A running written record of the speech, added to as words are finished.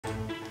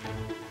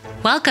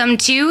Welcome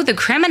to The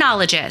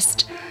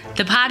Criminologist,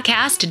 the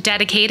podcast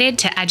dedicated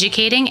to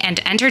educating and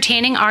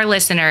entertaining our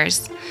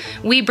listeners.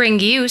 We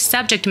bring you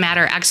subject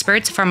matter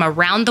experts from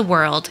around the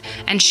world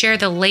and share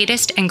the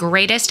latest and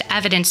greatest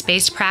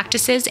evidence-based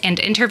practices and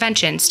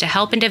interventions to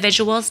help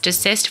individuals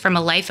desist from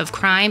a life of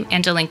crime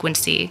and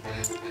delinquency.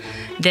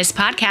 This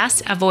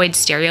podcast avoids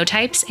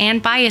stereotypes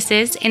and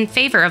biases in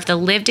favor of the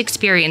lived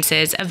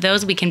experiences of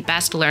those we can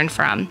best learn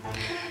from.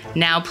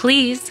 Now,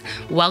 please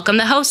welcome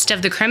the host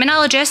of The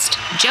Criminologist,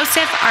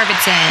 Joseph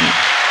Arvidsson.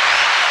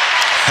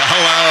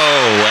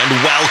 Hello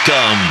and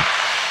welcome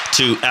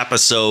to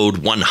episode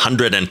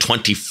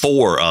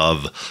 124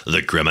 of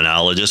The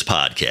Criminologist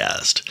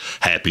podcast.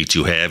 Happy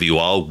to have you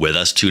all with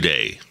us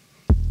today.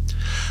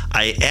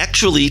 I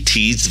actually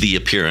teased the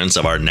appearance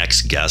of our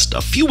next guest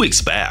a few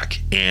weeks back,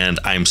 and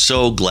I'm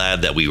so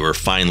glad that we were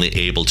finally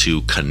able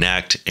to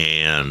connect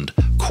and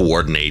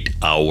coordinate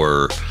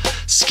our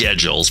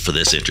schedules for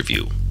this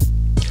interview.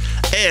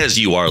 As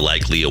you are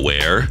likely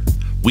aware,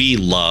 we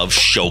love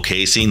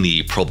showcasing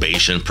the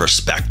probation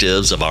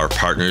perspectives of our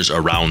partners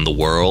around the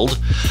world.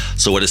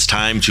 So it is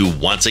time to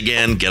once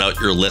again get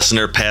out your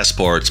listener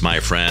passports, my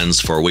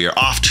friends, for we are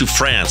off to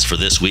France for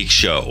this week's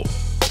show.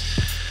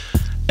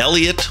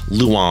 Elliot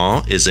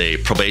Louan is a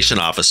probation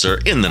officer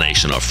in the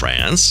nation of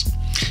France.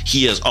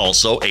 He is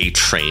also a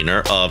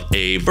trainer of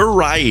a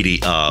variety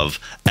of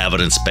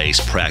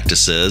evidence-based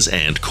practices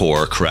and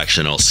core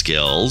correctional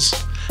skills.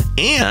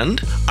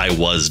 And I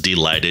was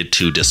delighted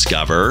to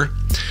discover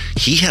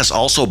he has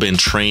also been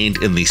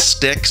trained in the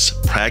STIX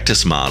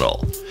practice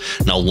model.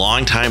 Now,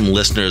 longtime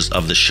listeners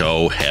of the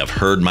show have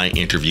heard my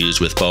interviews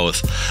with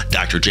both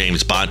Dr.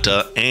 James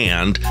Bonta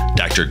and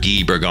Dr.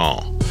 Guy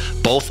Bergon,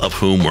 both of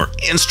whom were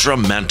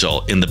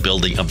instrumental in the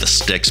building of the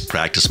STIX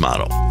practice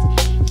model.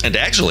 And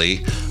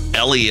actually,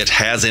 Elliot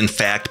has in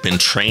fact been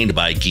trained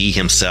by Guy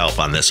himself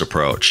on this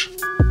approach.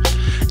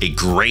 A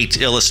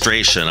great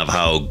illustration of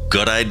how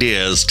good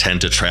ideas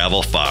tend to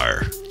travel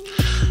far.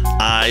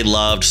 I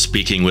loved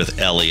speaking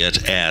with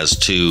Elliot as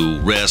to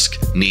risk,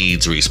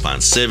 needs,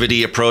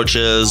 responsivity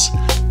approaches,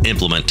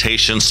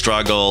 implementation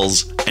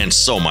struggles, and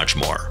so much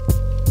more.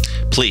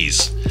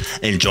 Please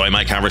enjoy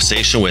my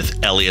conversation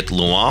with Elliot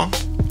Louan,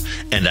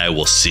 and I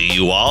will see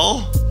you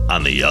all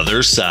on the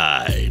other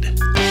side.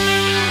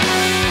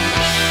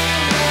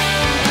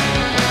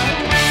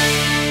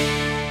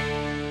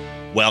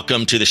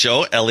 Welcome to the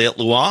show, Elliot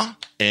Louan,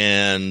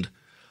 and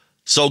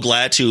so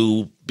glad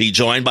to be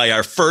joined by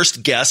our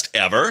first guest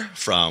ever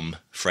from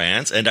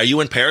France. And are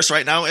you in Paris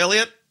right now,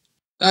 Elliot?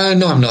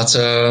 No, I'm not.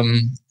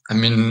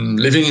 I'm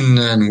living in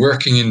and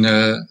working in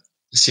a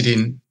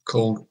city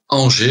called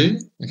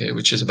Angers,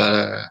 which is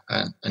about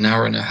an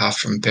hour and a half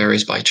from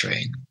Paris by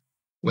train,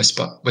 west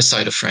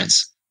side of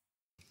France.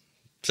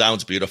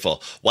 Sounds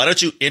beautiful. Why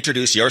don't you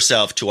introduce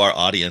yourself to our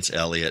audience,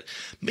 Elliot?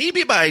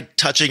 Maybe by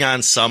touching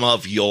on some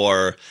of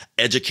your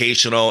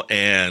educational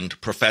and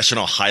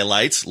professional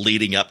highlights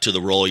leading up to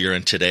the role you're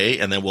in today,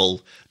 and then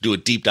we'll do a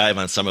deep dive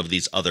on some of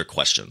these other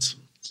questions.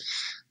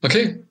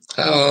 Okay.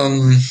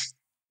 I've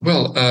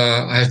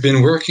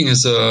been working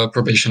as a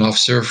probation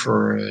officer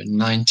for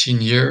 19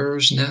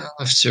 years now,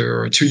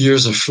 after 2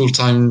 years of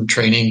full-time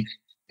training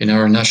in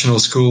our national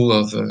school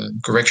of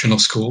correctional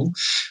school,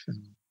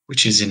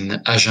 which is in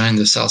Agen in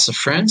the south of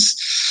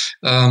France.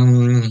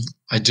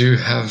 I do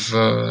have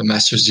a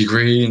master's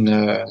degree in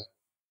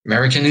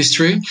American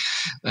history,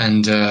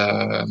 and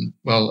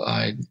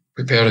I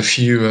prepared a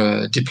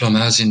few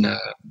diplomas in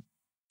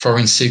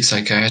forensic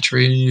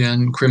psychiatry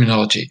and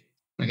criminology.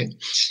 Okay,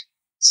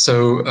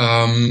 so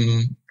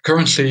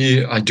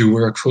currently I do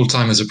work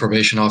full-time as a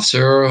probation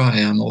officer. I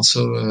am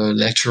also a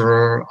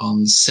lecturer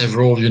on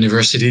several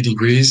university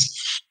degrees.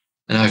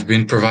 And I've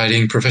been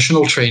providing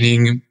professional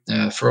training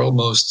for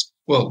almost,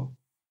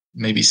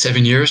 maybe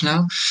 7 years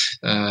now,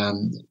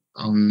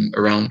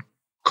 around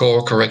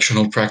core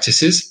correctional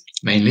practices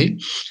mainly,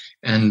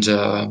 and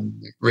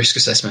risk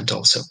assessment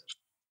also.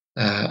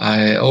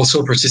 I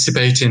also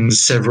participate in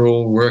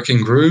several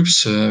working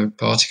groups,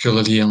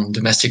 particularly on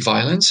domestic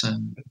violence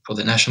and for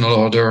the National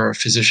Order of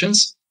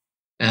Physicians.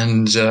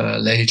 And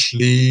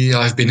lately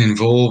I've been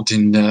involved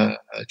in a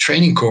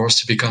training course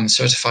to become a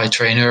certified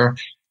trainer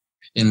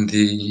in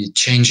the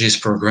Changes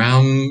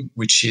program,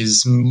 which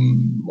is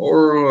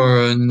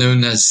more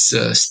known as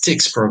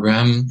STIX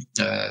program,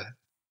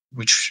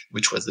 which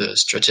was the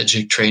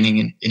strategic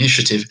training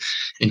initiative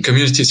in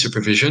community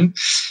supervision,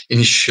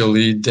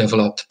 initially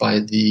developed by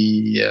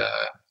the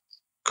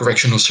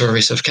Correctional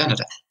Service of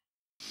Canada.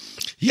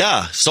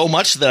 Yeah, so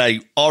much that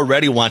I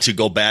already want to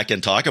go back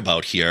and talk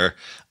about here.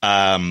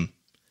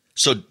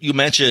 So you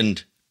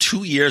mentioned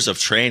 2 years of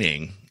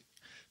training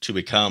to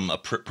become a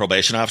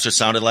probation officer,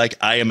 sounded like.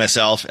 I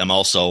myself am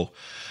also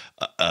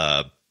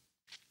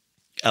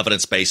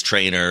evidence-based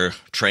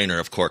trainer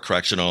of core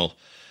correctional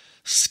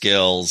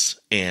skills,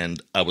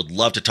 and I would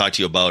love to talk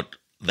to you about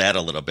that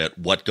a little bit.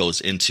 What goes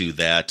into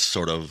that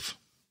sort of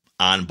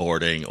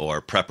onboarding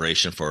or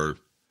preparation for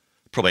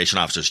probation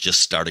officers just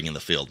starting in the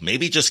field?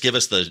 Maybe just give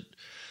us the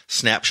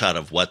snapshot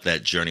of what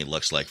that journey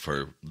looks like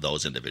for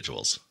those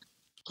individuals.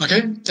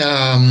 Okay.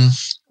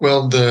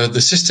 Well,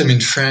 the system in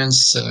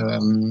France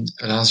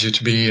allows you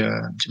to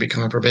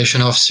become a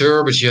probation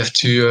officer, but you have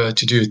to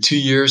do a 2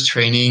 years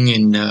training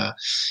in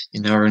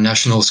our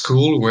national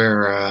school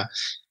where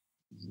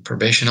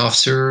probation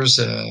officers,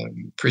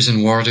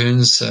 prison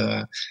wardens,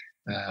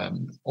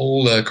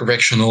 all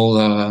correctional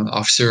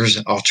officers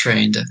are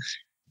trained.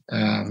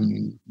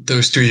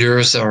 Those 2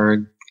 years are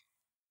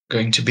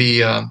going to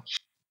be a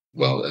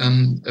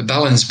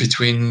balance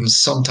between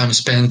some time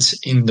spent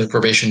in the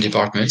probation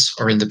departments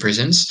or in the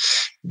prisons,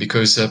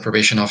 because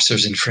probation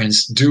officers in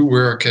France do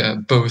work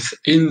both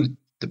in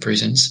the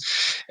prisons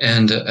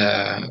and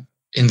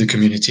in the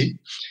community.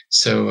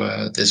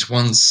 So there's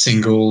one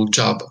single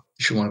job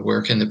if you want to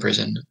work in the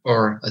prison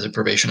or as a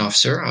probation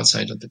officer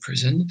outside of the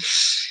prison.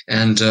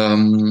 And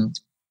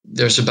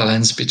there's a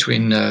balance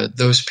between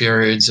those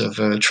periods of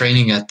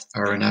training at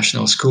our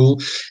national school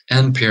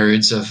and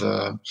periods of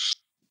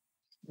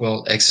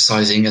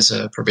exercising as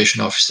a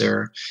probation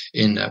officer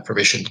in a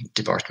probation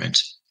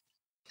department.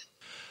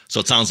 So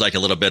it sounds like a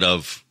little bit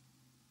of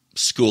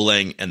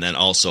schooling and then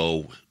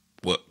also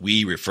what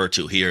we refer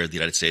to here in the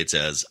United States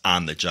as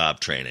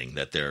on-the-job training,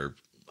 that they're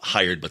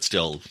hired but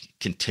still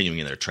continuing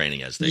in their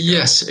training as they go.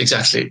 Yes,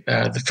 exactly.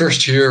 The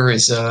first year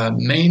is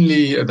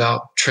mainly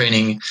about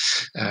training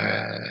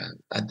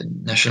at the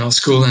national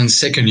school, and the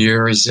second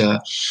year is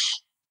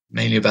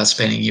mainly about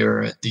spending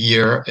the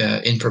year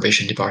in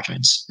probation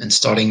departments and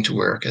starting to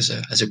work as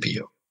a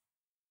PO.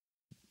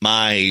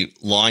 My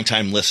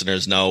longtime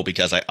listeners know,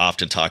 because I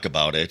often talk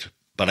about it,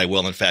 but I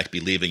will in fact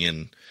be leaving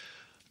in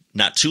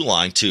not too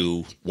long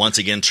to once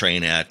again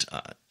train at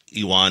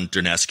Iwan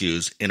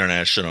Dernescu's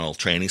International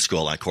Training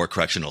School on Core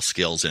Correctional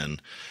Skills in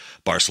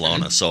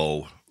Barcelona. Mm-hmm.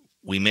 So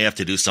we may have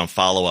to do some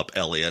follow-up,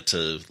 Elliot,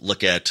 to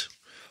look at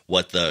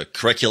what the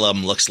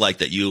curriculum looks like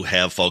that you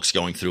have folks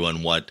going through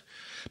and what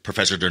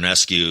Professor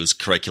Dernescu's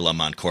curriculum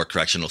on core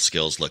correctional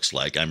skills looks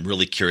like. I'm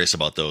really curious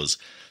about those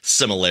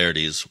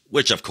similarities,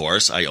 which, of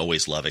course, I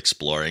always love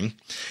exploring.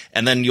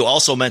 And then you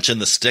also mentioned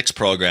the STIX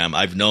program.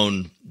 I've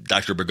known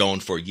Dr. Paragon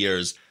for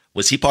years.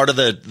 Was he part of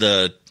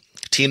the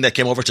team that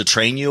came over to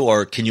train you,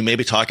 or can you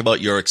maybe talk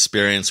about your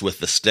experience with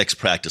the STIX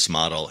practice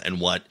model and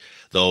what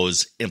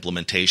those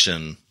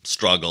implementation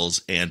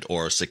struggles and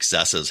or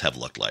successes have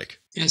looked like?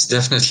 Yes,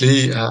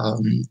 definitely.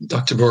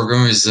 Dr.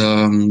 Paragon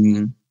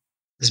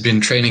has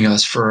been training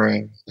us for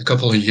a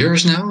couple of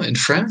years now in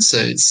France.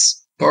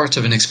 It's part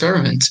of an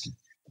experiment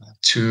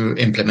to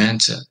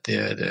implement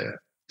the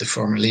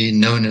formerly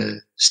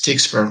known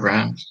STIX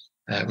program,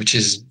 which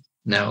is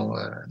now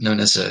known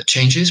as a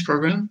Changes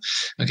program.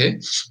 Okay,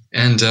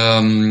 and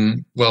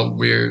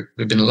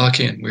we've been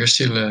lucky, and we're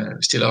still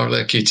are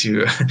lucky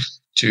to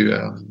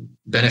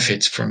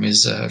benefit from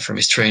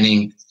his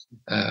training,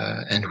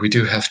 and we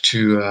do have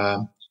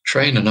to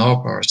train on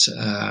our part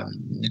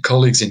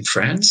colleagues in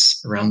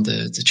France around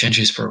the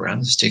Changes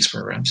program, the STIX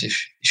programs,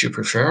 if you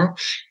prefer.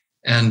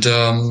 And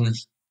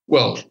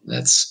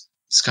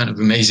it's kind of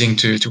amazing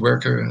to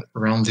work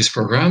around this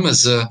program,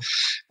 as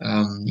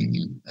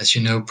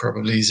you know,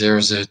 probably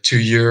there's a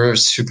 2-year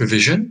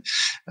supervision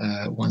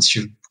once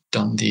you've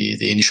done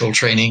the initial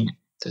training.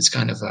 That's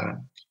kind of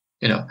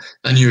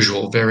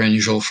unusual, very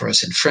unusual for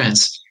us in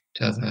France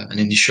to have an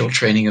initial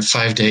training of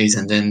 5 days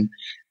and then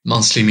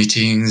monthly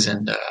meetings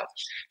and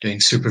doing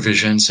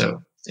supervision.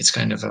 So it's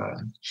kind of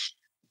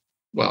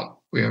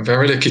we are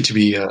very lucky to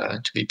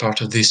be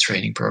part of this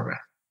training program.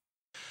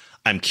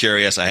 I'm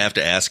curious. I have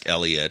to ask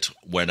Elliot,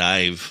 when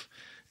I've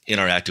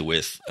interacted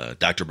with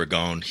Dr.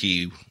 Paragon,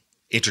 he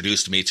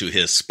introduced me to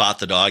his spot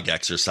the dog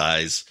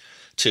exercise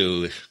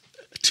to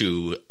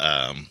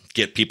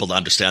get people to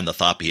understand the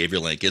thought behavior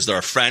link. Is there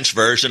a French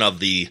version of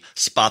the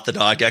spot the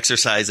dog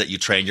exercise that you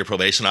train your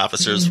probation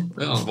officers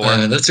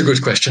for? That's a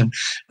good question.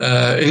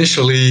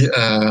 Initially,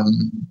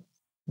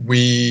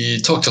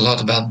 we talked a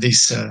lot about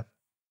these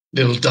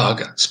little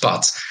dog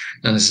spots.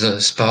 And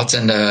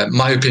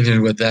my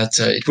opinion was that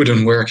it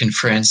wouldn't work in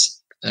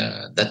France.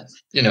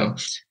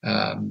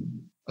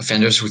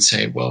 Offenders would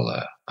say,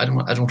 "Well, I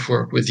don't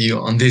work with you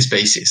on this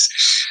basis."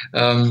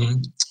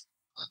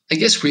 I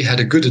guess we had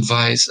a good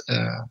advice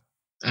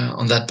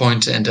on that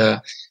point, and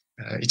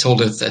he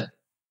told us that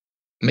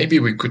maybe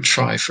we could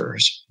try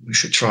first. We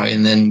should try,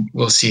 and then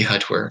we'll see how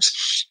it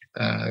works.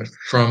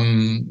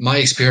 From my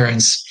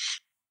experience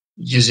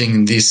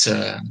using this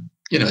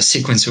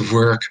sequence of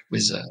work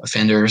with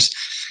offenders,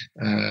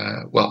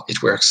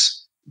 it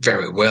works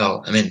very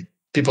well. I mean,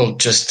 people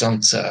just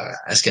don't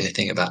ask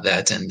anything about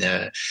that, and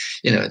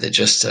they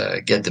just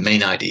get the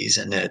main ideas,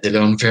 and they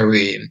learn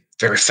very,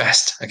 very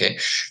fast. Okay,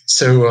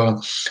 so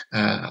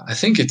I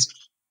think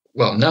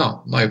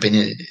now my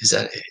opinion is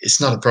that it's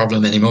not a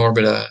problem anymore.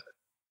 But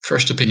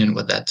first opinion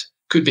was that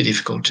could be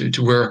difficult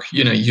to work,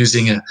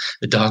 using a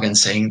dog and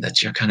saying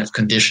that you're kind of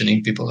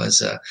conditioning people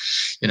as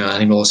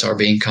animals are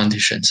being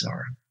conditioned.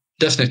 Or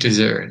definitely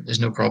there's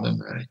no problem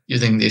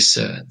using these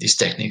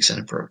techniques and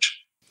approach.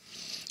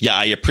 Yeah,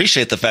 I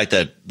appreciate the fact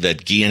that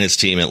Guy and his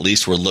team at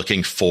least were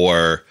looking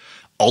for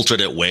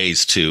alternate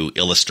ways to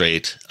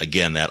illustrate,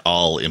 again, that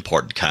all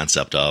important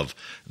concept of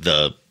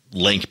the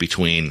link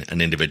between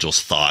an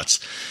individual's thoughts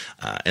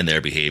and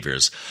their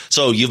behaviors.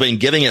 So you've been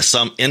giving us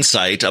some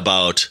insight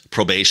about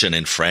probation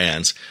in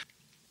France.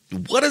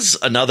 What is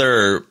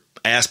another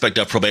aspect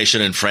of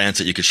probation in France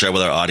that you could share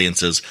with our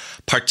audiences,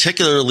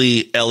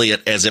 particularly,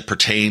 Elliot, as it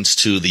pertains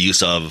to the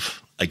use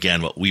of,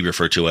 again, what we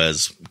refer to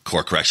as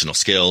core correctional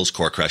skills,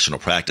 core correctional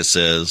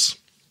practices,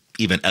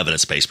 even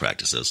evidence-based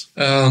practices?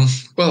 I'd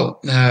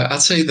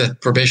say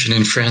that probation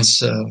in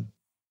France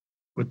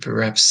would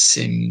perhaps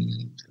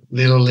seem a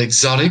little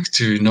exotic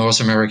to North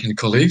American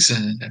colleagues,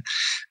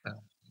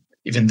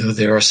 even though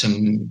there are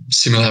some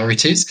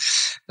similarities.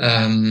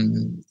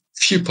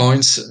 Few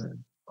points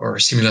or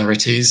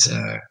similarities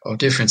or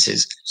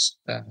differences.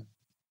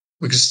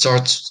 We could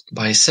start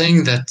by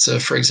saying that,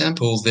 for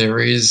example, there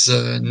is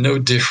no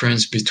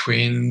difference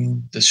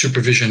between the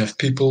supervision of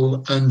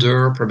people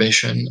under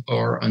probation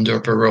or under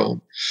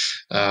parole.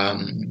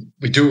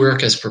 We do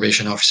work as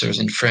probation officers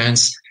in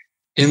France,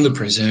 in the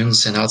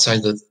prisons and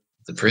outside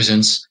the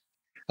prisons,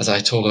 as I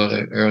told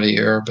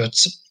earlier. But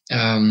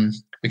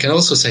we can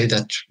also say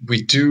that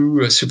we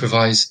do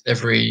supervise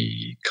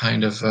every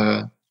kind of,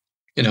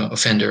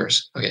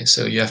 offenders. Okay,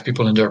 so you have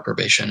people under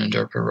probation,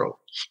 under parole.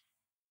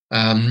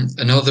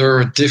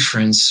 Another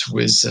difference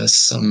with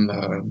some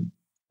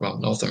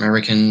North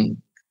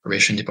American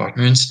probation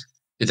departments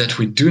is that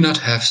we do not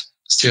have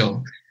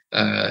still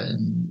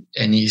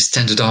any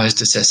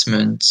standardized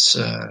assessment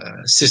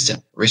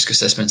system, risk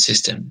assessment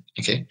system.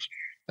 Okay,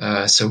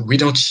 so we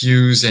don't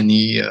use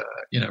any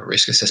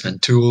risk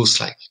assessment tools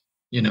like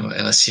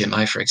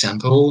LSCMI, for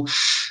example.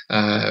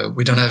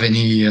 We don't have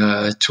any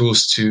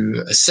tools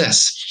to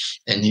assess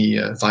any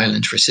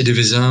violent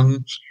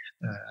recidivism.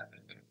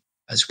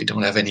 As we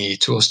don't have any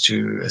tools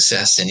to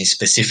assess any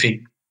specific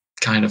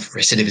kind of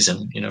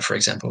recidivism, for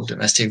example,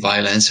 domestic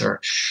violence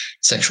or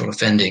sexual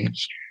offending.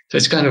 So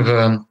it's kind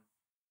of,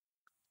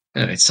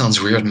 it sounds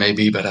weird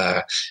maybe,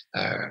 but,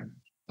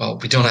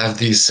 we don't have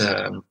these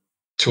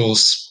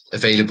tools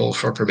available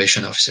for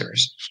probation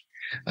officers.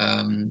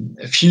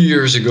 A few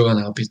years ago, and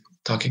I'll be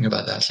talking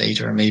about that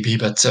later maybe,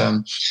 but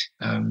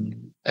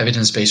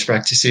evidence-based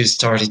practices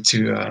started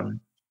to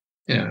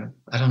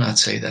I don't know how to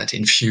say that,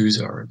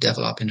 infuse or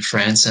develop in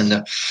France.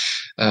 And,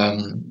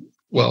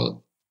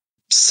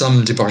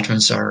 some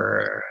departments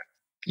are,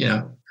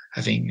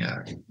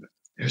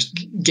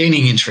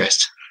 gaining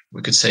interest,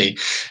 we could say,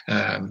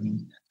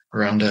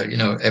 around,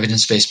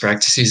 evidence-based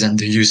practices and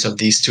the use of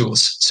these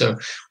tools. So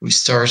we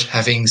start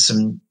having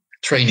some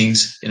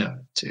trainings,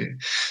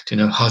 to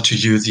know how to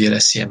use the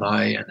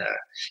LSCMI and,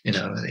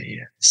 the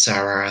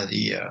SARA,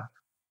 the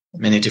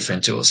many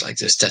different tools like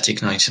the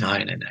Static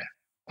 99 and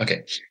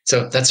okay,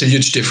 so that's a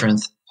huge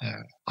difference,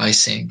 I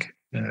think,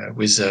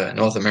 with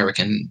North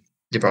American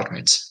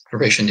departments,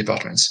 probation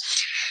departments.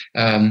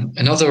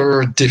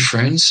 Another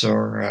difference,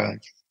 or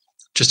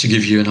just to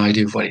give you an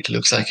idea of what it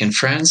looks like in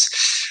France,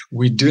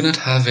 we do not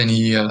have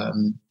any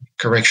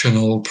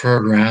correctional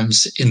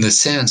programs in the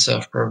sense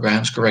of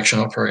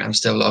correctional programs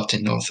developed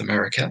in North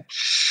America,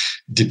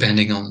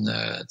 depending on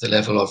the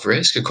level of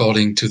risk,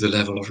 according to the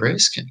level of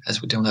risk.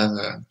 As we don't have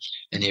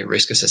any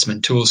risk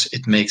assessment tools,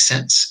 it makes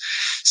sense.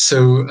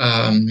 So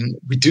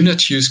we do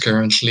not use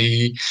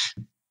currently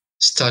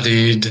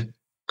studied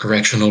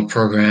correctional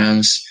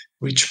programs,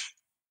 which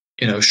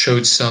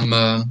showed some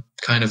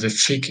kind of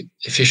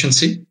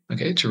efficiency,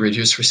 okay, to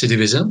reduce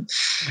recidivism.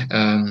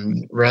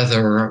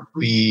 Rather,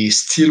 we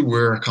still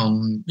work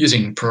on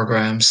using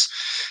programs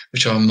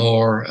which are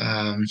more,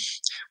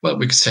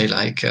 we could say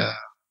like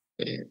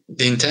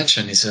the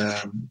intention is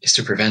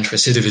to prevent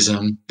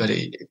recidivism, but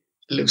it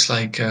looks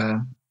like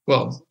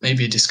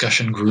maybe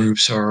discussion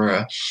groups,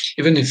 or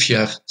even if you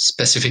have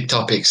specific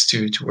topics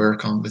to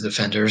work on with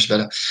offenders,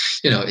 but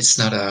it's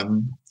not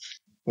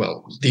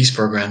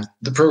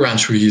the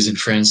programs we use in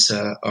France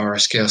are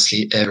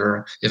scarcely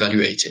ever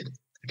evaluated.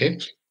 Okay,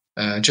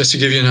 just to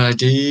give you an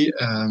idea,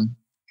 a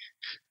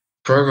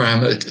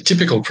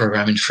typical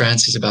program in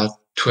France is about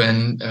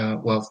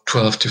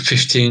 12 to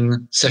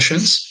 15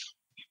 sessions.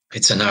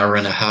 It's an hour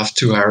and a half,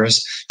 2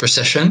 hours per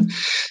session.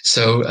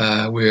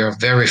 So we are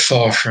very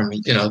far from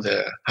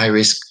the high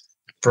risk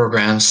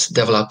programs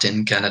developed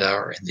in Canada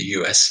or in the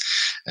US,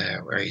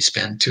 where you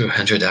spend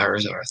 200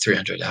 hours or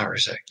 300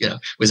 hours,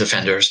 with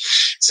offenders.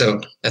 So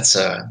that's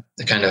the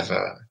kind of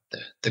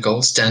the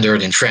gold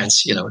standard in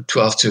France,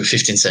 12 to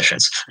 15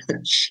 sessions.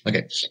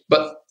 Okay,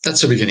 but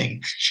that's the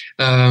beginning.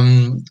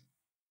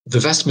 The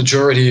vast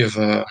majority of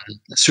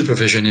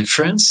supervision in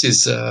France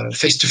is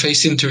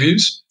face-to-face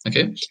interviews.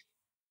 Okay,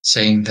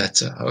 saying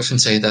that I often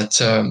say that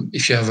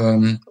if you have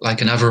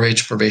like an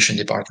average probation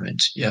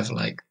department, you have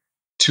like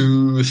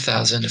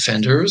 2,000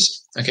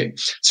 offenders, okay,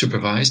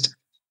 supervised.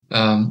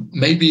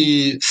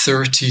 Maybe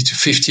 30 to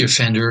 50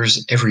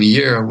 offenders every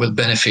year will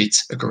benefit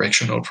a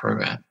correctional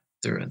program.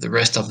 The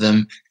rest of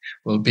them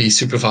will be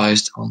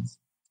supervised on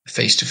a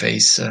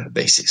face-to-face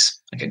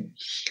basis. Okay,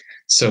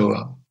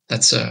 so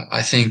that's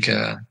I think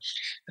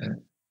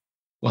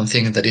one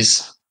thing that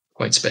is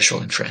quite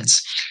special in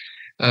France.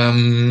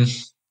 I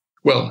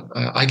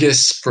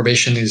guess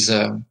probation is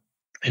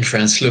in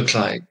France looks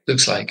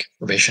like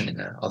probation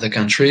in other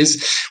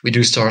countries. We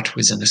do start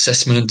with an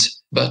assessment,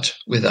 but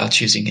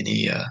without using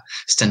any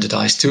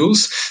standardized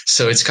tools.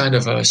 So it's kind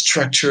of a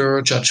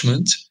structure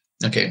judgment,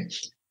 okay,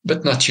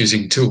 but not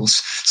using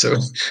tools. So,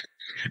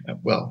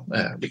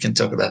 we can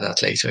talk about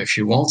that later if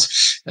you want.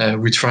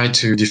 We try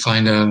to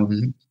define a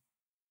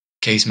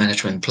case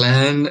management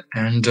plan,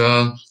 and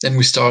then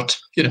we start,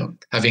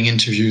 having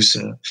interviews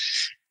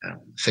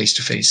face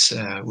to face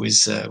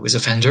with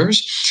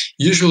offenders.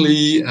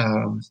 Usually,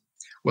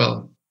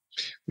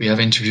 we have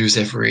interviews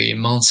every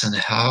month and a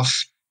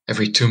half,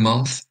 every 2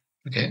 months.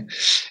 Okay,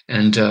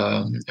 and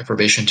a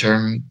probation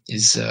term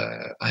is,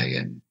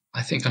 I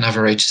think, on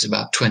average, is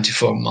about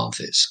 24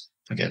 months.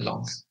 Okay,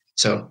 long.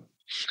 So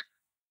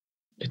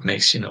it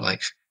makes 15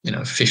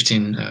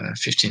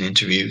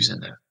 interviews,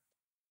 and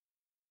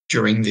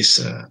during this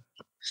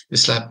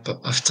lap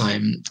of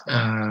time,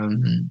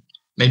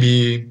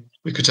 maybe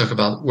we could talk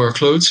about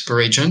workloads per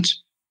agent,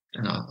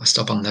 and I'll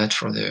stop on that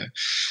for the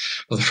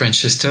French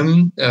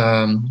system.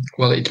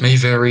 It may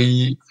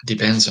vary,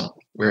 depends on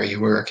where you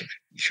work.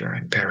 If you're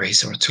in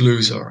Paris or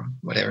Toulouse or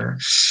whatever,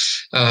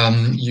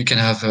 you can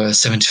have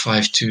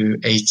 75 to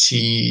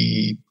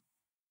 80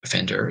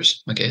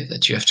 offenders, okay,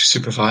 that you have to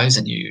supervise,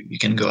 and you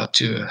can go up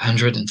to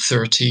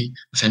 130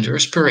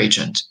 offenders per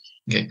agent.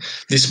 Okay,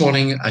 this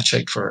morning I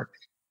checked for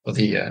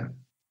the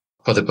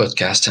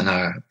podcast, and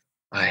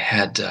I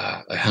had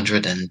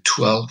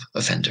 112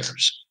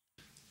 offenders.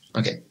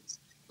 Okay,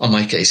 on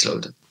my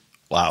caseload.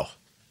 Wow.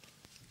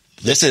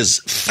 This is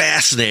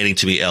fascinating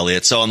to me,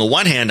 Elliot. So on the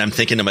one hand, I'm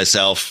thinking to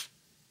myself,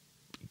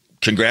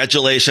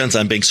 congratulations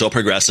on being so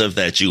progressive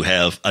that you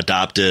have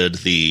adopted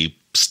the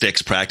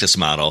STIX practice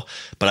model,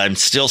 but I'm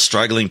still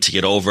struggling to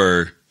get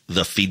over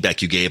the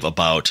feedback you gave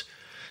about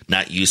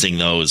not using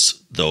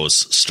those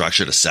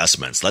structured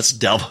assessments. Let's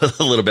delve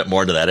a little bit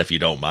more into that, if you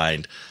don't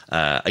mind.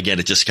 Again,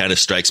 it just kind of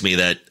strikes me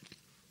that,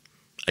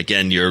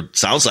 again,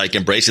 sounds like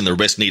embracing the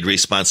risk need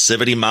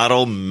responsivity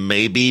model,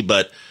 maybe,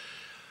 but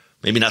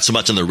maybe not so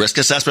much on the risk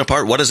assessment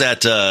part. What does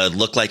that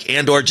look like,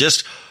 and or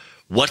just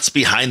what's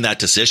behind that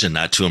decision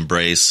not to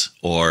embrace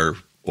or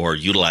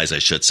utilize, I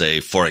should say?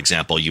 For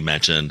example, you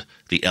mentioned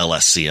the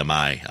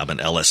LSCMI. I'm an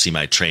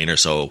LSCMI trainer.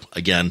 So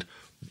again,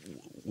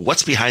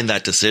 what's behind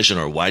that decision,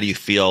 or why do you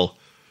feel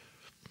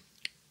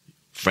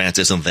France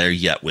isn't there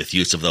yet with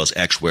use of those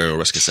actuarial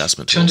risk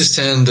assessment tools? To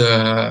understand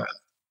the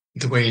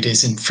way it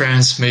is in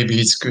France, maybe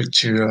it's good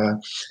to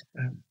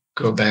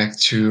go back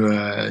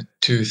to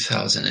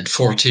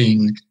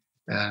 2014,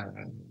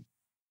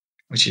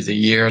 which is the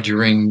year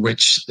during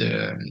which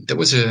there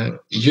was a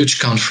huge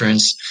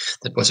conference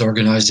that was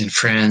organized in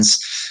France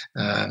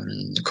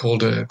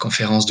called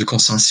Conférence de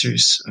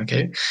Consensus.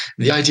 Okay,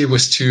 the idea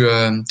was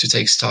to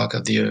take stock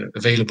of the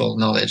available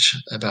knowledge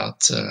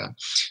about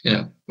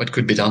what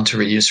could be done to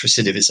reduce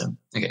recidivism.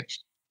 Okay,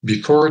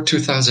 before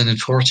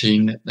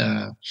 2014,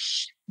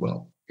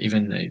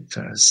 even if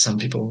some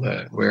people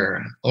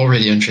were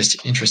already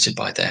interested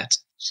by that,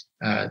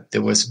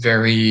 there was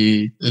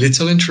very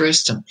little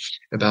interest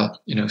about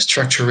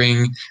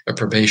structuring a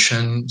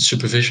probation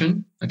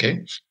supervision.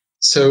 Okay,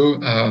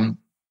 so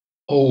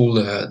all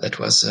that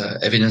was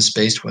evidence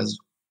based was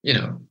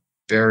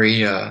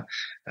very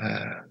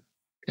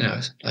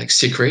like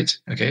secret.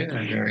 Okay,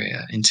 very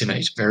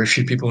intimate. Very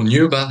few people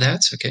knew about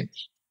that. Okay,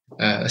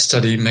 a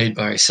study made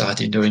by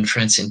Sardindo in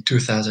France in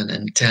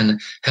 2010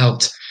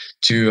 helped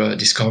to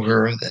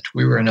discover that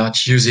we were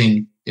not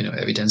using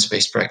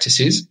evidence-based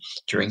practices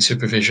during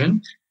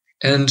supervision.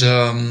 And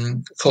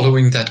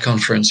following that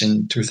conference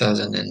in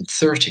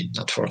 2013,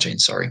 not 14,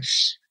 sorry,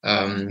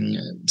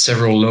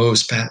 several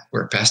laws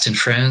were passed in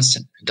France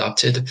and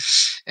adopted,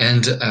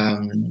 and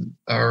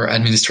our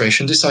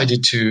administration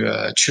decided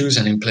to choose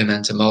and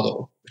implement a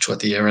model, which was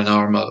the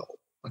R&R model.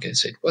 Okay,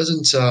 so it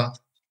wasn't,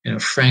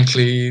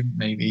 frankly,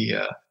 maybe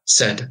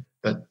said,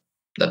 but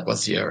that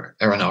was the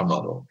R&R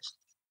model.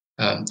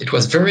 It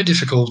was very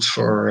difficult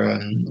for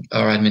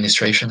our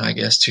administration, I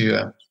guess,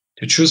 to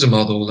choose a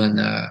model and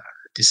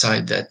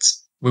decide that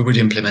we would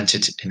implement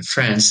it in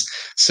France.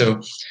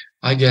 So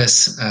I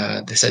guess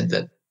they said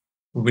that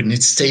we would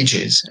need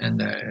stages,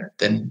 and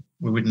then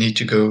we would need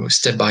to go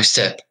step by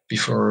step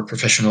before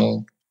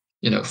professional,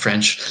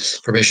 French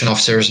probation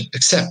officers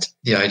accept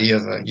the idea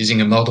of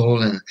using a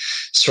model and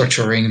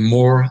structuring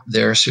more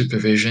their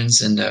supervisions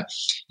and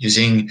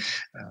using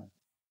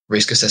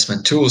risk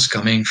assessment tools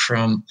coming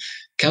from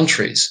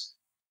countries,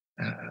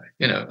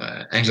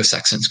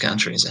 Anglo-Saxon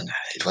countries. And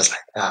it was like,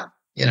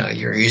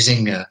 you're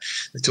using the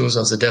tools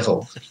of the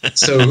devil.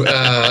 So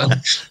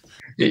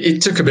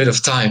it took a bit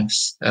of time.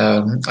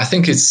 I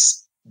think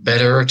it's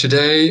better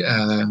today.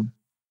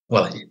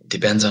 It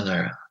depends on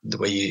the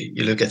way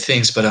you look at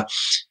things, but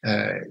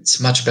it's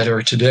much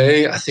better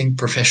today. I think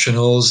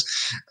professionals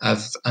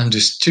have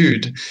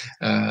understood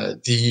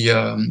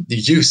the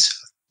use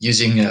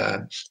using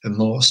a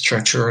more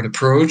structured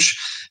approach,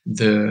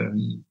 the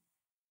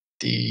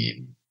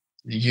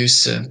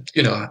use,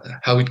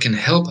 how it can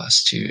help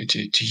us to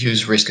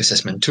use risk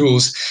assessment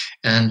tools,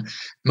 and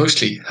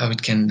mostly how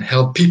it can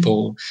help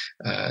people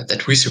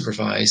that we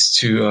supervise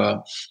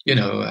to,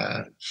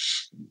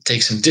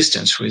 take some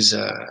distance with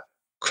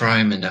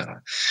crime. And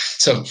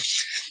so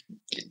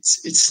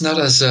it's not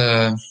as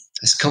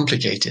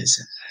complicated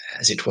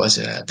as it was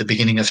at the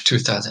beginning of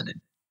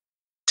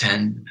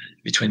 2010,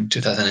 between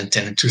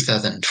 2010 and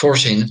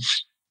 2014.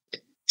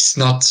 It's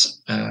not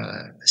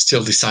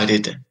still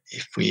decided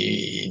if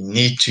we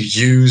need to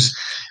use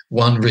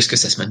one risk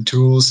assessment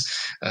tools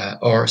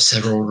or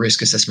several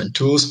risk assessment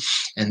tools.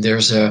 And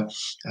there's I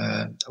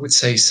would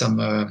say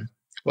some,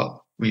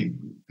 we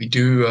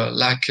do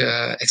lack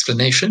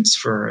explanations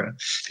for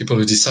people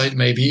who decide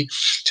maybe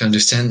to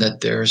understand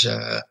that there's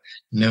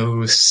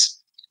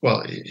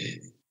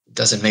it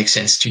doesn't make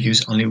sense to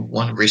use only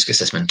one risk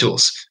assessment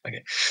tools.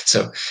 Okay,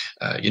 so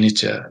you need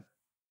to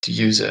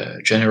use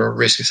a general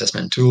risk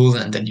assessment tool,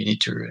 and then you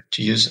need to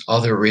use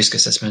other risk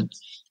assessment,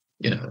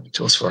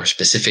 tools for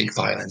specific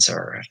violence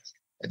or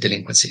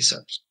delinquency.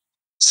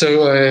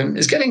 So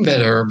it's getting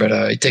better, but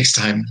it takes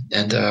time,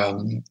 and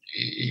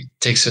it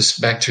takes us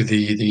back to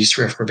the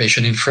history of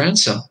probation in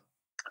France. So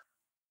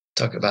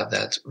talk about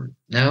that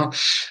now.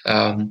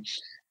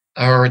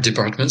 Our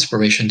departments,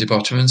 probation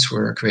departments,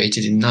 were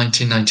created in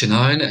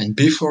 1999, and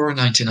before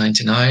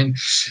 1999,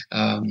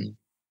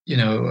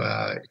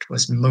 it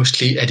was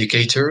mostly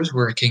educators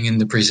working in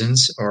the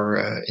prisons or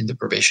in the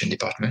probation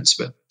departments,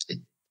 but it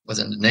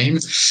wasn't the name.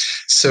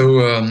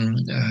 So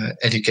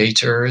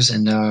educators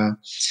and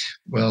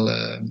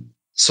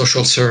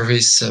social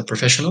service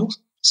professionals.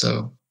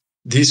 So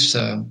these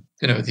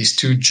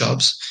two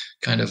jobs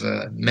kind of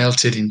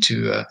melted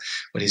into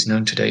what is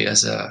known today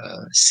as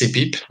a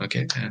CPIP,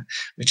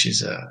 which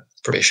is a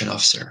probation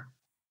officer.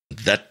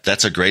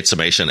 That's a great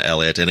summation,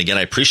 Elliot. And again,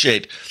 I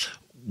appreciate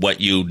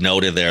what you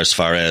noted there as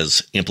far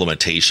as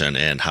implementation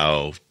and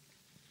how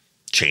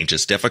change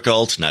is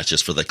difficult, not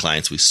just for the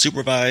clients we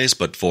supervise,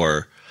 but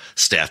for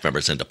staff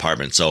members in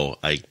departments. So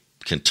I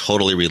can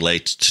totally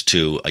relate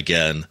to,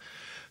 again,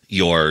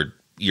 your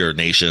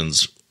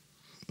nation's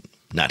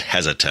not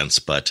hesitance,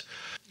 but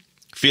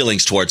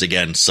feelings towards,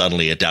 again,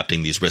 suddenly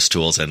adapting these risk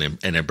tools and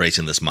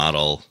embracing this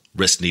model,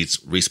 risk needs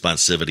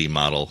responsivity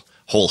model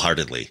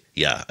wholeheartedly.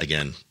 Yeah,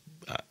 again,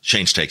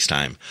 change takes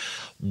time.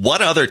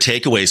 What other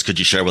takeaways could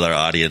you share with our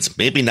audience?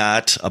 Maybe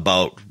not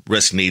about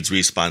risk needs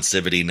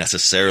responsivity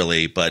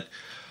necessarily, but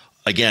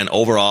again,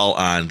 overall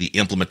on the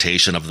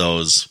implementation of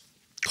those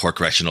core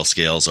correctional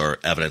skills or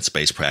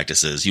evidence-based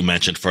practices. You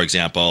mentioned, for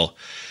example,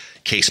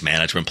 case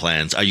management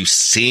plans. Are you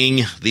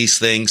seeing these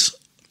things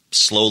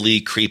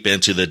slowly creep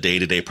into the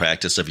day-to-day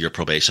practice of your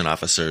probation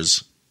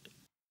officers?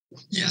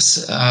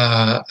 Yes,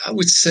 I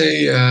would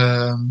say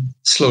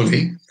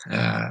slowly.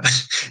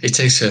 It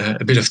takes a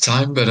bit of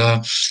time, but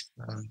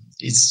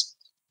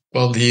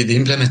the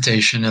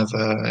implementation of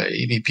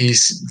EBP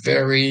is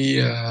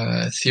very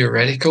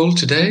theoretical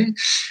today,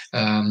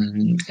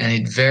 and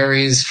it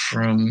varies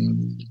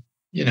from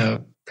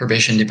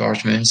probation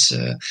departments.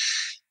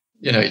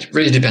 It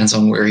really depends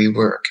on where you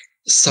work.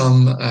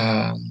 Some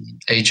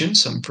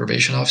agents, some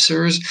probation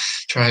officers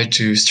try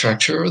to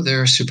structure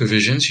their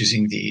supervisions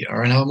using the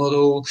RNL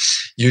model,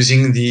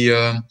 using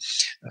the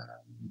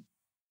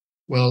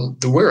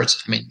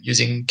words.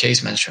 Using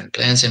case management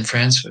plans in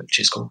France, which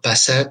is called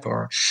PASEP.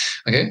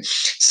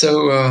 So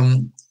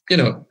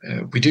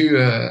we do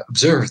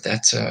observe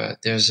that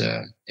there's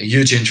a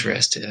huge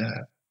interest.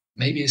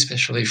 Maybe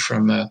especially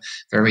from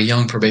very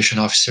young probation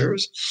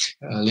officers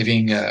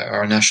leaving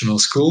our national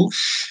school.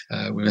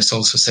 We must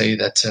also say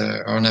that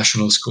our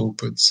national school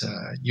puts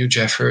huge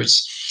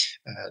efforts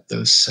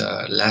those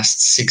last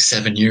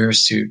 6-7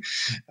 years to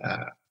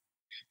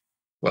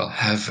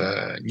have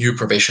new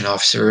probation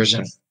officers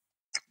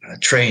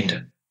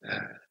trained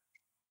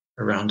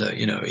around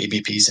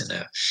EBPs and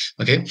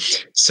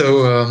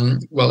So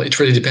it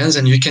really depends,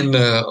 and you can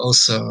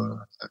also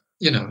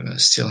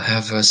still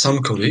have some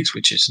colleagues,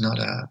 which is not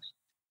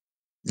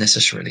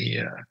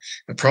necessarily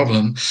a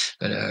problem,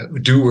 but who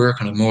do work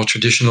on a more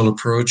traditional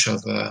approach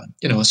of a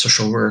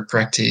social work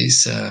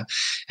practice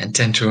and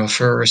tend to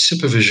offer a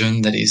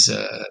supervision that is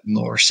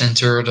more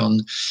centered on,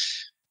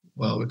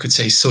 we could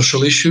say,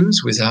 social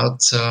issues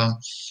without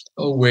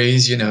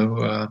always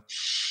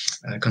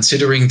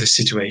considering the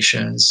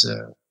situations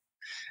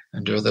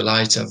under the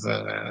light of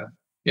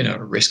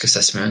risk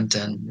assessment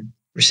and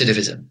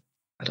recidivism.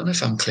 I don't know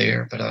if I'm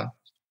clear, but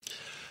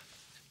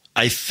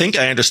I think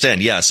I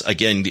understand. Yes.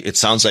 Again, it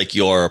sounds like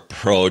your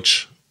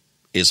approach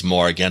is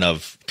more, again,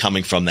 of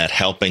coming from that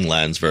helping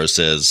lens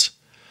versus,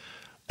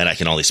 and I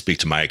can only speak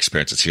to my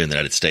experiences here in the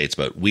United States,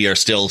 but we are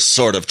still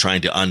sort of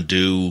trying to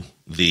undo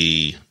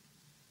the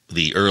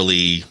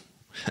early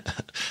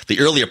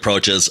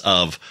approaches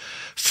of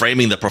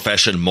framing the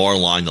profession more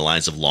along the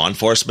lines of law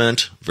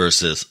enforcement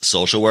versus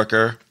social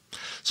worker.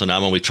 So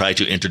now when we try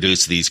to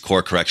introduce these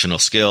core correctional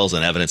skills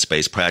and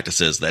evidence-based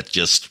practices, that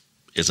just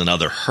is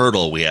another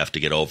hurdle we have to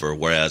get over.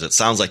 Whereas it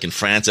sounds like in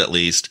France, at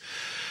least,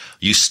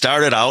 you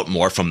started out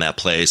more from that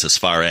place as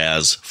far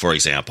as, for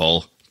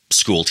example,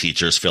 school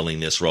teachers filling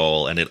this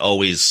role. And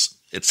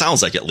it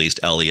sounds like, at least,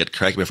 Elliot,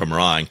 correct me if I'm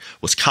wrong,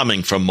 was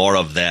coming from more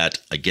of that,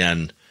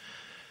 again,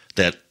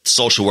 that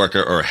social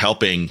worker or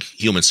helping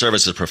human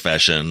services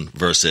profession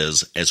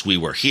versus, as we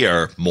were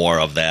here, more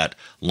of that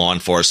law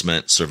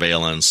enforcement,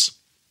 surveillance,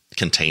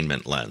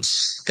 containment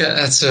lens. Yeah,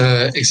 that's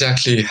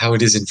exactly how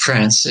it is in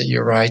France.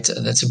 You're right.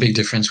 That's a big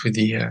difference with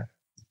the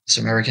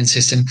American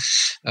system.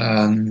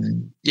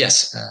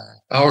 Yes,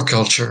 our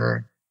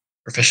culture,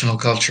 professional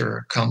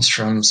culture, comes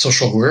from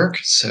social work.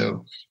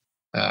 So,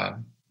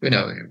 we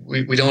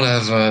don't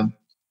have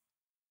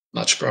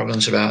much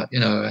problems about,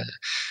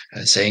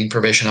 saying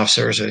probation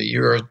officers,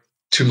 you're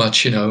too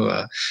much,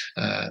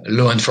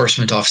 law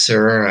enforcement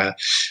officer.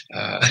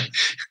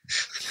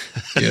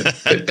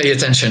 Pay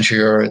attention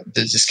to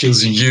the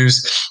skills you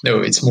use.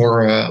 No, it's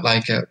more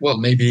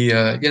maybe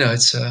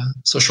it's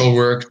social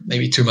work,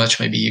 maybe too much.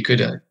 Maybe you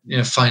could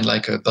find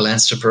like a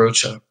balanced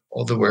approach.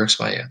 All the works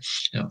by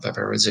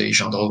Paparazzi,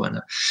 Gendreau, and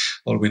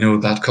all we know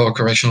about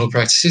correctional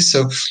practices.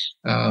 So,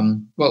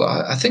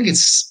 I think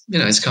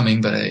it's coming,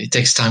 but it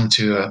takes time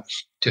to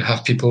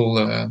have people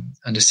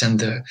understand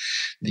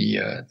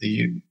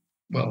the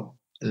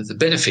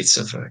benefits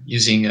of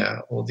using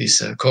all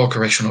these core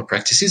correctional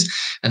practices,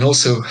 and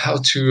also how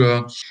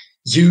to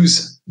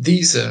use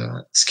these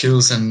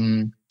skills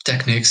and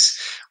techniques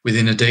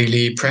within a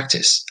daily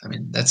practice. I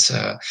mean, that's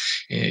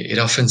it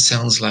often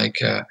sounds like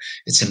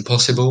it's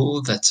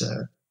impossible. That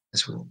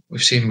as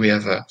we've seen, we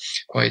have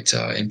quite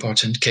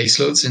important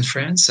caseloads in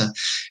France,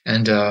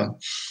 and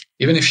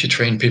even if you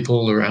train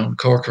people around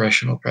core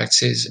correctional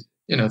practices,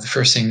 the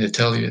first thing they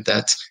tell you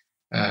that,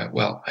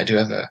 I do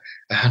have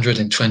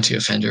 120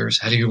 offenders.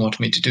 How do you want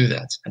me to do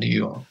that? How do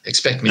you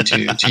expect me to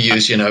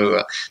use,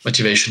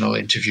 motivational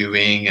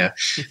interviewing,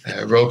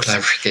 role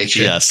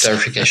clarification, yes.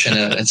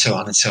 and so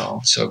on and so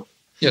on. So,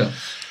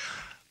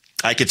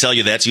 I could tell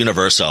you that's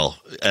universal,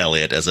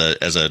 Elliot. As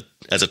a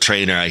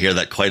trainer, I hear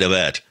that quite a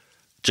bit.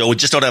 Joe, we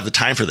just don't have the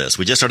time for this.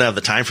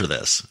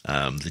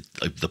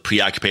 The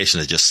preoccupation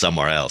is just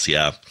somewhere else.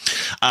 Yeah.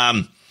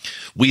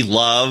 We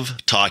love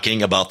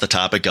talking about the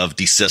topic of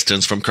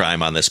desistance from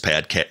crime on this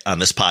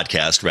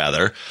podcast,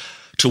 rather.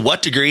 To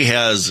what degree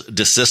has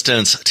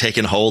desistance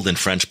taken hold in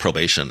French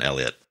probation,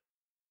 Elliot?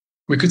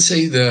 We could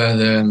say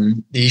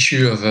the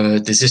issue of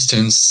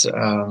desistance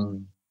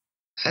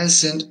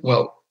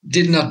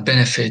did not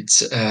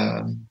benefit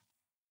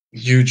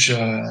huge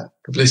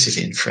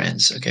publicity in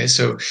France. Okay,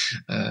 so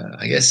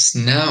I guess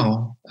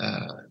now,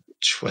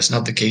 which was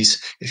not the case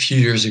a few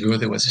years ago,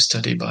 there was a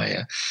study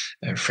by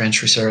a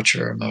French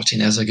researcher,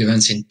 Martinez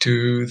Arguvens, in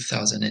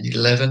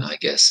 2011, I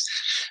guess,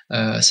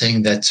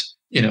 saying that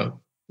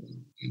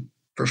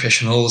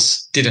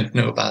professionals didn't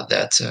know about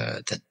that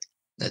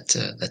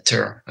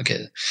term.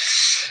 Okay.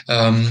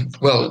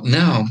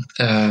 Now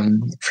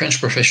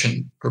French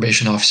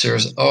probation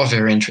officers are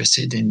very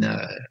interested in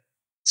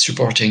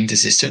supporting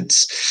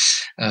desistance.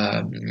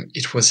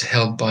 It was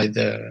helped by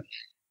the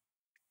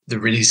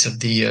release of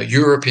the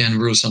European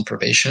Rules on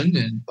Probation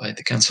and by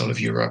the Council of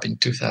Europe in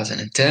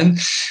 2010,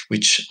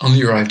 which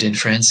only arrived in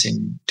France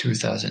in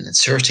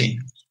 2013,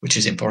 which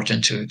is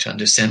important to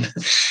understand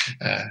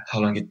how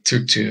long it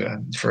took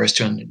for us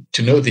to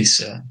know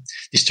these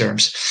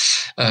terms.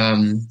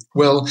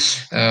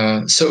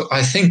 So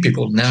I think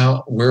people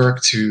now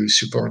work to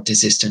support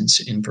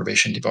desistance in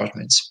probation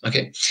departments.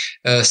 Okay,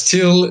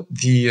 still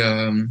the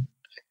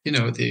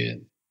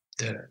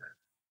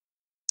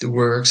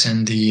works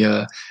and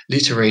the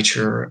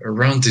literature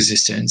around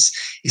desistance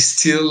is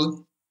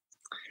still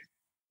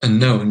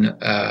unknown.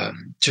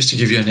 Just to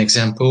give you an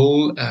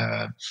example,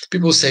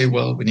 people say,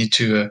 well, we need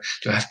to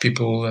have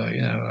people,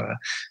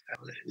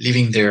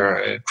 leaving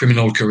their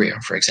criminal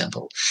career, for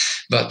example.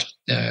 But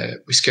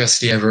we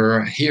scarcely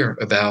ever hear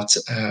about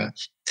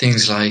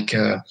things like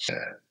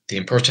the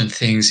important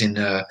things in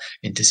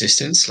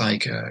desistance,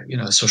 like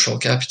social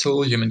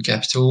capital, human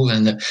capital,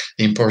 and the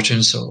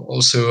importance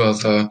also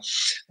of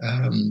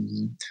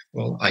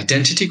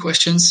identity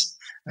questions.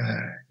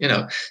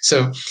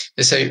 So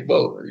they say,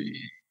 well,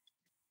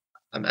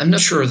 I'm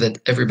not sure that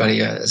everybody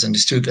has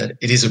understood that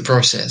it is a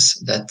process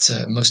that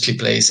mostly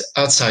plays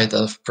outside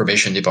of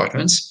probation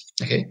departments,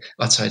 okay,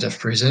 outside of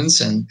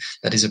prisons, and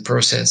that is a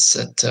process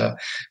that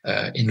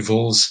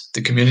involves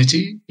the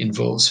community,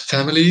 involves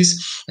families,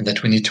 and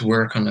that we need to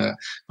work on a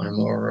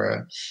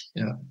more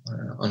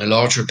on a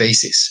larger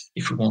basis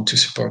if we want to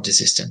support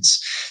desistance.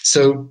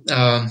 So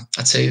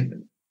I'd say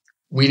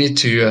we need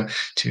to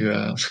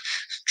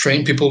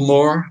train people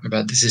more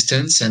about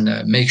desistance and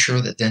make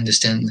sure that they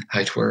understand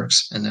how it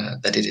works and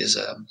that it is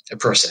a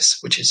process,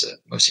 which is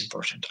most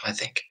important, I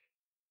think.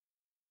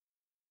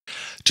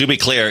 To be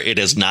clear, it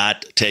has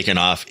not taken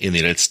off in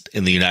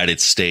the United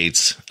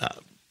States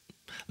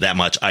that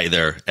much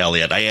either,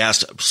 Elliot. I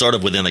asked sort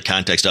of within the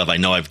context of, I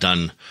know I've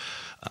done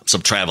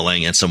some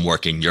traveling and some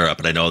work in Europe,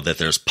 and I know that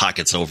there's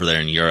pockets over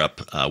there in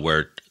Europe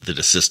where the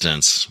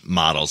desistance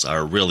models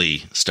are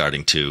really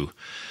starting to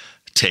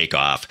take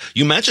off.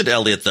 You mentioned,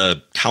 Elliot,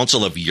 the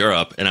Council of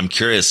Europe, and I'm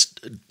curious,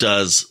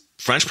 does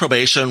French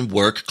probation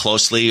work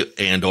closely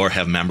and or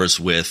have members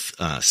with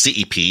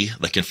CEP,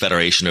 the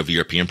Confederation of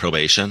European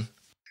Probation?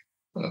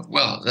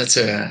 Well, that's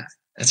a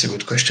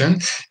good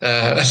question.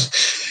 I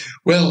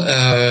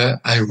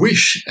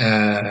wish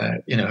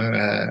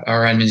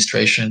our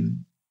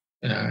administration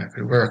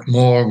could work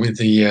more with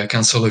the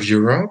Council of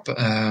Europe.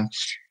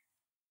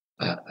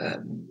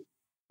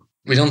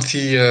 We don't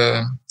see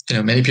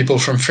many people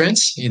from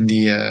France in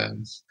the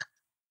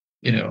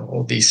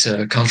all these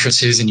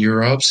conferences in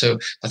Europe. So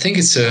I think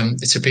it's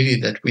a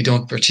pity that we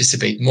don't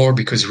participate more,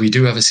 because we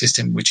do have a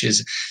system which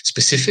is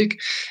specific.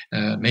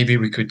 Maybe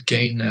we could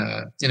gain,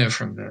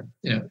 from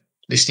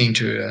listening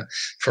to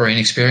foreign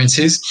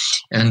experiences,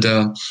 and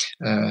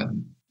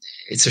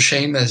it's a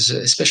shame,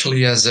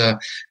 especially as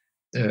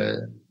the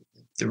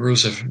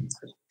rules of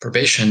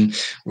probation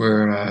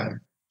were.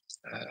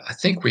 I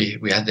think we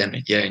had them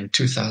in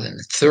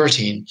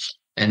 2013,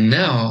 and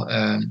now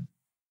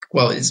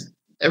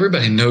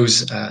everybody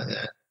knows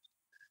the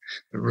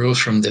rules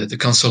from the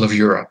Council of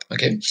Europe.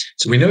 Okay,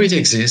 so we know it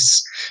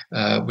exists.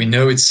 We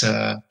know it's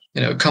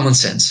common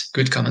sense,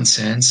 good common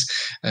sense.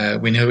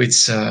 We know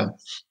it's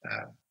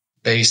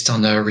based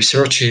on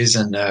researches,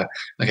 and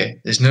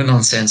there's no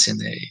nonsense in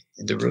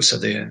the rules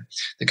of the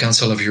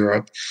Council of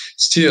Europe.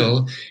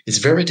 Still, it's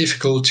very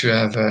difficult to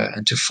have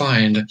and to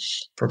find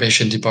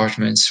probation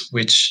departments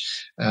which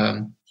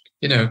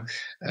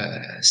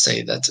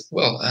say that,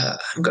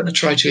 I'm going to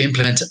try to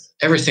implement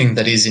everything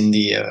that is in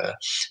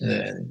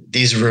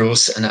these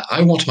rules, and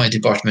I want my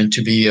department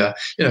to be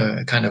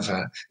kind of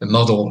a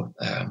model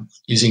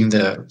using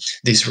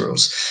these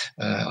rules.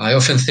 I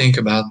often think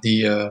about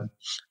the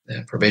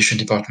probation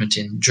department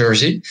in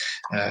Jersey,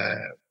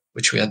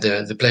 which we had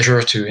the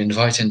pleasure to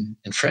invite in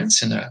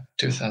France in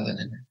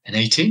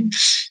 2018,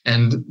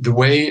 and the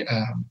way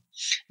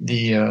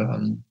the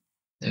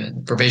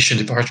probation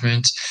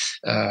department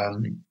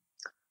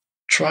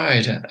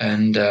tried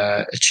and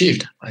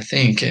achieved, I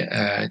think,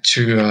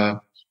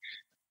 to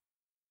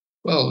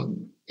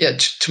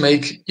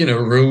make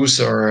rules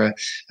or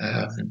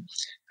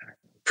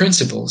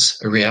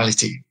principles a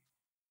reality.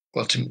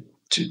 Well,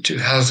 to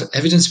have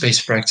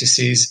evidence-based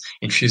practices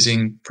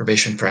infusing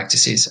probation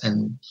practices,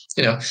 and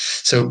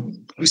so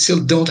we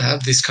still don't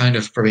have this kind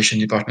of probation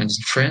department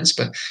in France,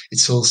 but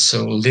it's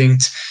also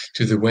linked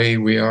to the way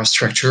we are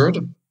structured.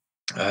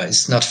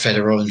 It's not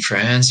federal in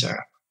France, or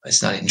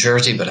it's not in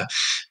Jersey, but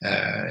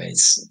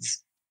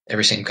it's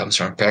everything comes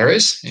from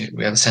Paris.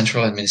 We have a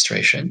central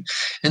administration,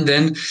 and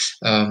then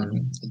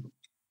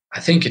I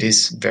think it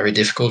is very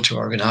difficult to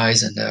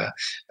organize and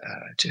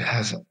to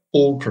have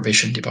all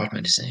probation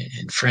departments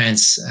in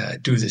France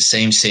do the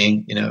same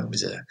thing,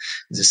 with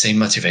the same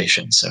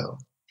motivation. So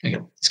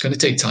it's going to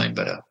take time,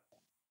 but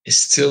it's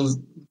still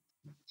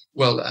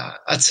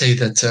I'd say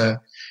that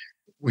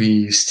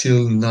we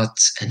still not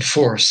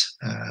enforce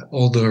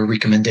all the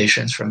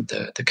recommendations from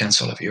the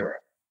Council of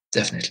Europe.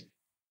 Definitely.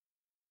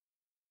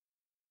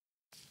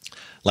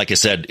 Like I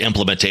said,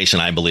 implementation,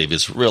 I believe,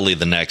 is really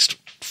the next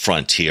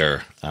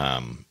frontier.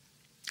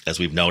 As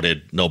we've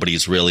noted,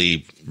 nobody's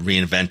really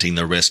reinventing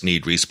the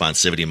risk-need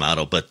responsivity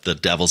model, but the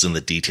devil's in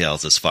the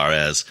details as far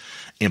as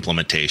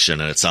implementation.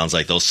 And it sounds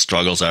like those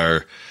struggles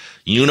are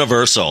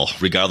universal,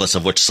 regardless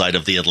of which side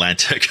of the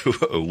Atlantic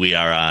we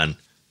are on.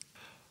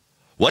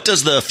 What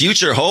does the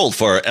future hold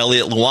for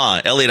Elliot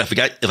Louan? Elliot,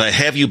 if I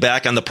have you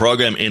back on the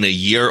program in a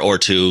year or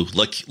two,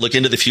 look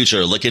into the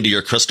future, look into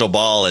your crystal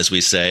ball, as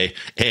we say,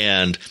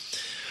 and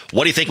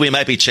what do you think we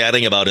might be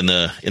chatting about in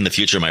the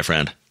future, my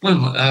friend?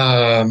 Well,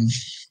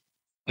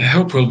 I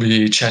hope we'll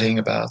be chatting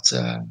about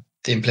the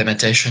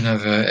implementation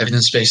of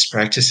evidence-based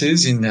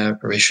practices in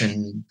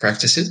probation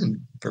practices and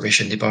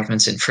probation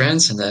departments in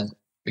France, and then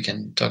we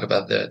can talk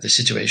about the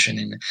situation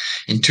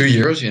in 2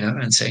 years,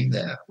 and saying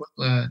that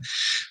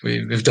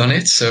we've done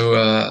it. So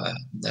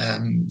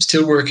I'm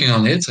still working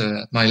on it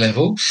at my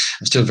level.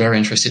 I'm still very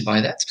interested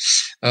by that.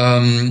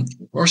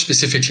 More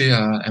specifically,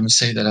 I must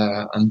say that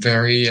I'm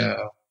very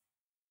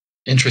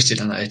interested,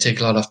 and I take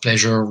a lot of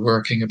pleasure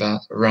working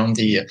around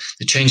the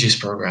changes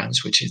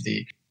programs, which is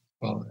the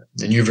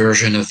new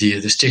version of the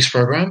STIX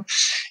program.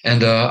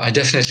 And I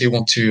definitely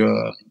want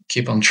to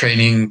keep on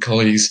training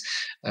colleagues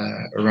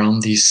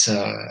around this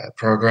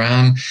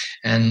program,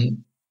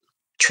 and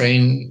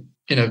train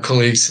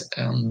colleagues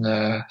on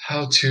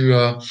how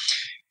to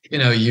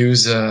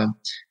use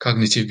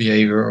cognitive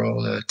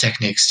behavioral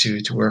techniques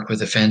to work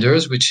with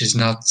offenders, which is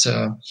not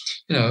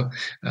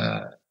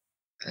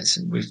as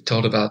we've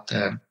talked about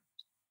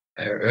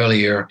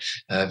earlier,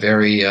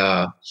 very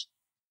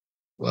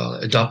well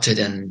adopted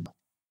and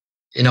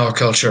in our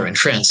culture in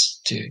France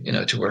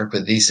to work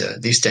with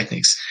these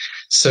techniques.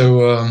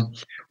 So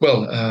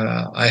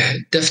I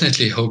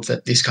definitely hope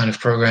that these kind of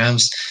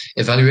programs,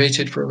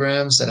 evaluated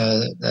programs that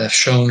have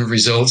shown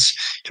results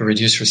to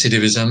reduce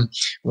recidivism,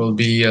 will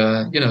be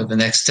the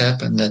next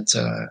step, and that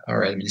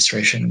our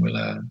administration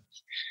will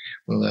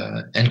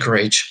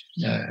encourage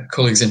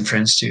colleagues in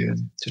France to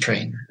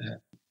train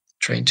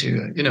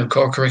to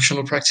core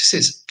correctional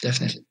practices.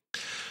 Definitely.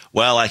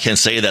 Well, I can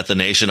say that the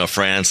nation of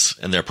France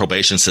and their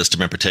probation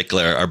system in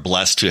particular are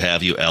blessed to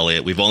have you,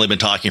 Elliot. We've only been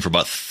talking for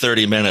about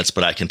 30 minutes,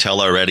 but I can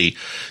tell already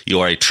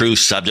you are a true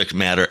subject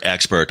matter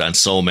expert on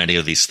so many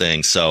of these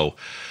things. So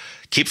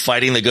keep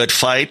fighting the good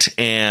fight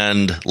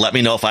and let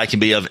me know if I can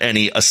be of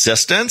any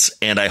assistance.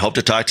 And I hope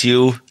to talk to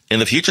you in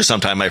the future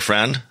sometime, my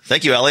friend.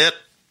 Thank you, Elliot.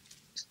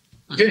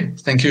 Okay.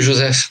 Thank you,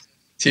 Joseph.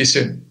 See you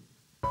soon.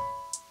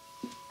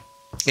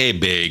 A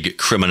big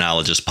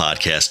Criminologist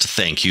podcast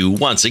thank you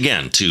once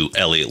again to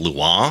Elliot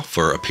Louan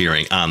for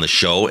appearing on the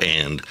show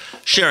and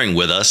sharing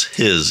with us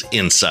his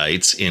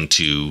insights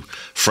into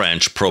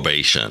French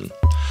probation.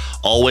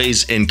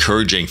 Always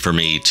encouraging for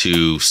me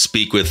to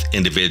speak with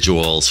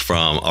individuals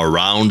from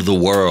around the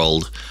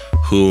world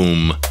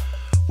whom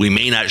we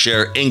may not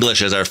share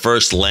English as our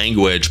first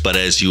language, but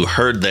as you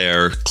heard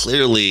there,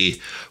 clearly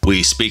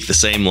we speak the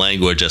same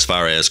language as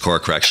far as core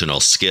correctional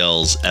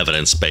skills,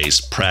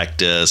 evidence-based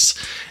practice,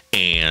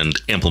 and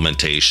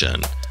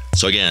implementation.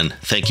 So again,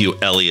 thank you,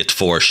 Elliot,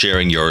 for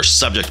sharing your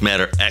subject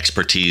matter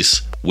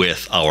expertise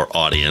with our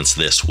audience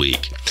this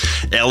week.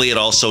 Elliot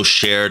also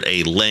shared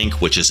a link,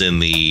 which is in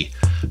the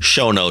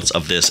show notes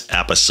of this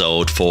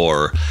episode,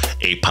 for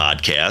a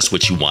podcast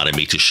which he wanted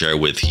me to share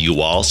with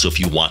you all. So if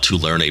you want to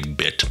learn a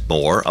bit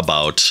more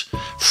about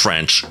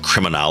French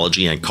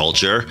criminology and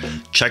culture,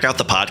 check out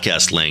the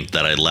podcast link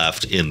that I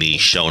left in the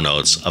show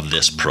notes of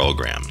this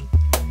program.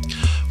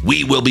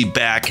 We will be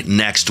back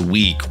next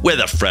week with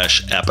a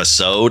fresh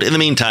episode. In the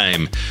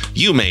meantime,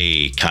 you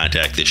may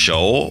contact the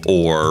show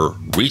or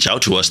reach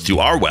out to us through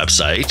our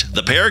website,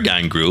 the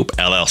Paragon Group,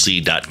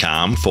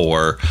 LLC.com,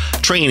 for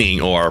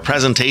training or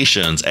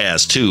presentations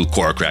as to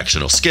core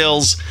correctional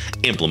skills,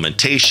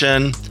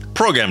 implementation,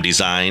 program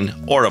design,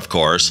 or of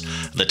course,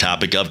 the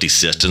topic of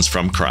desistance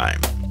from crime.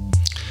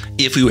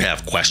 If you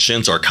have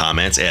questions or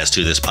comments as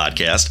to this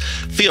podcast,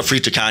 feel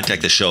free to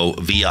contact the show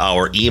via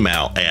our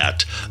email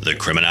at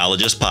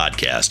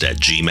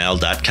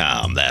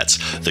thecriminologistpodcast@gmail.com. That's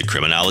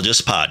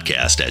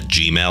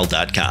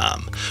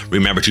thecriminologistpodcast@gmail.com.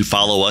 Remember to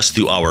follow us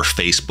through our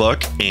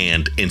Facebook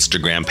and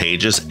Instagram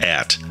pages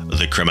at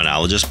The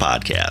Criminologist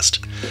Podcast.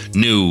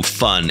 New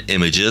fun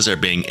images are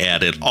being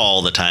added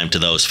all the time to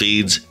those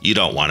feeds. You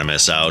don't want to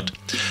miss out.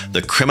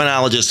 The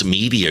Criminologist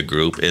Media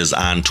Group is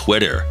on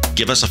Twitter.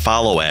 Give us a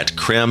follow at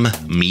Crim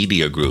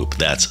Media Group.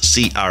 That's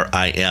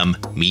CRIM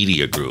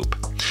Media Group.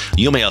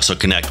 You may also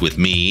connect with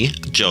me,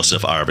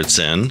 Joseph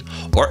Arvidsson,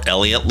 or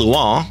Elliot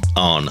Louan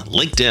on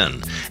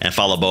LinkedIn, and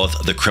follow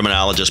both the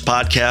Criminologist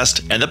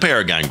Podcast and the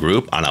Paragon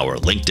Group on our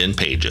LinkedIn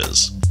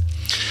pages.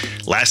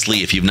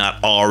 Lastly, if you've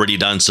not already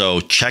done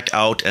so, check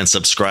out and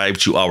subscribe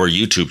to our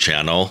YouTube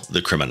channel,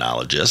 The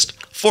Criminologist,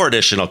 for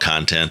additional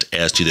content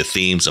as to the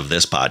themes of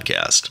this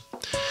podcast.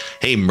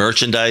 Hey,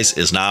 merchandise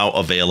is now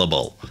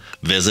available.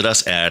 Visit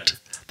us at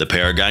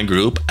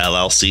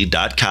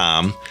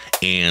theparagongroup.llc.com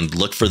and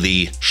look for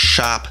the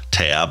Shop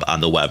tab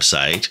on the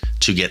website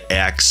to get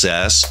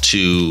access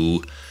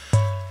to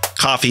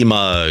coffee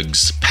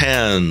mugs,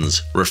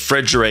 pens,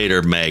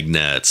 refrigerator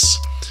magnets.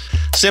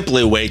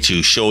 Simply a way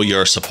to show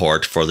your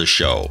support for the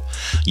show.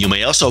 You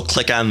may also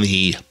click on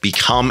the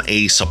Become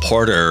a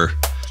Supporter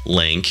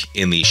link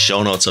in the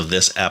show notes of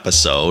this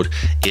episode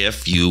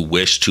if you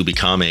wish to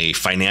become a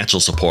financial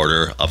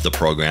supporter of the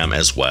program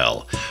as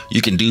well.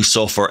 You can do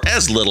so for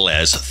as little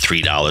as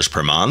 $3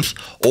 per month,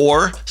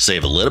 or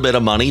save a little bit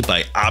of money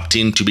by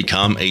opting to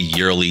become a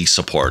yearly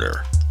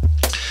supporter.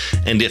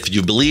 And if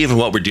you believe in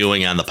what we're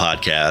doing on the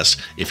podcast,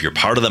 if you're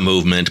part of the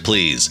movement,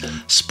 please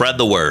spread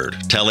the word.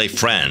 Tell a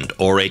friend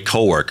or a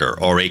coworker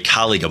or a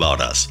colleague about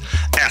us.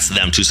 Ask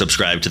them to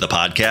subscribe to the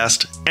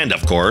podcast. And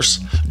of course,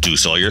 do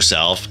so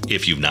yourself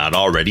if you've not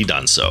already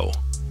done so.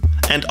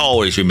 And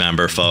always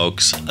remember,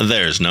 folks,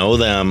 there's no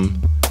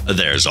them,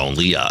 there's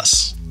only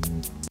us.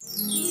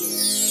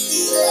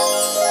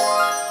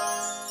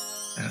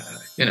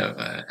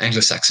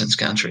 Anglo-Saxon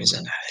countries,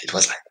 and it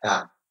was like,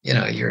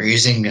 you're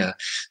using the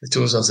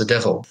tools of the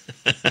devil.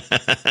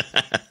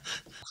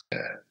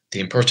 The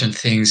important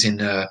things in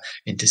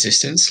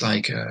desistance,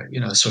 like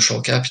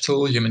social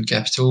capital, human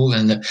capital,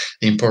 and the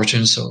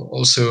importance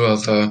also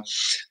of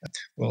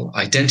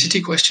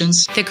identity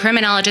questions. The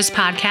Criminologist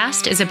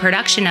Podcast is a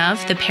production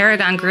of the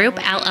Paragon Group,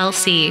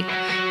 LLC.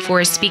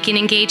 For speaking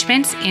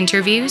engagements,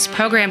 interviews,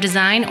 program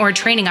design, or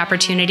training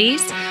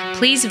opportunities,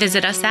 please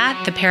visit us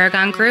at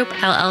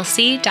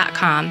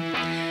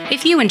theparagongroup.llc.com.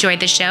 If you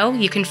enjoyed the show,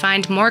 you can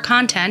find more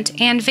content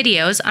and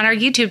videos on our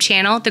YouTube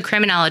channel, The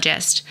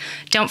Criminologist.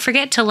 Don't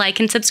forget to like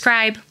and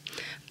subscribe.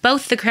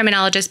 Both the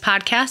Criminologist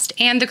Podcast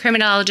and the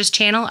Criminologist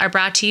channel are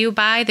brought to you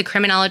by the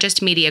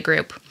Criminologist Media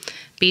Group.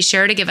 Be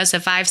sure to give us a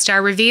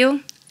 5-star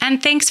review,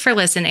 and thanks for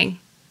listening.